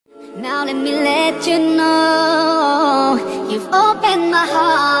Now let me let you know, you've opened my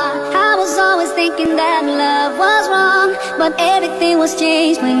heart. I was always thinking that love was wrong, but everything was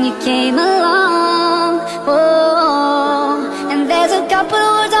changed when you came along. Oh, and there's a couple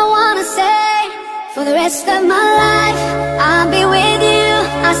words I wanna say. For the rest of my life, I'll be with you,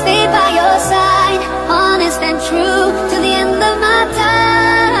 I'll stay by your side, honest and true to the end of my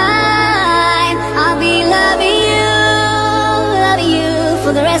time. I'll be loving you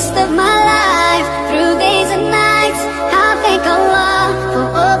for the rest of my life, through days and nights. I'll thank Allah for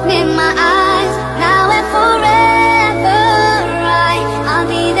opening my eyes. Now and forever, I'll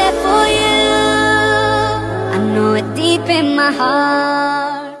be there for you. I know it deep in my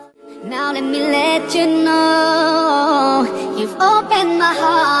heart. Now let me let you know, you've opened my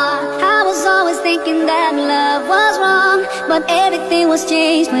heart. I was always thinking that love was wrong, but everything was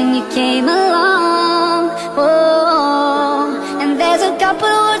changed when you came along. Oh, and there's a couple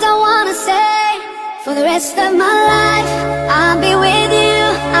words I wanna say. For the rest of my life, I'll be with you,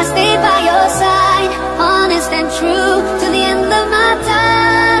 I'll stay by your side, honest and true to the end of my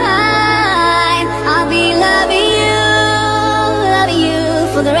time. I'll be loving you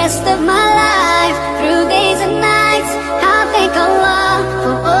for the rest of my life, through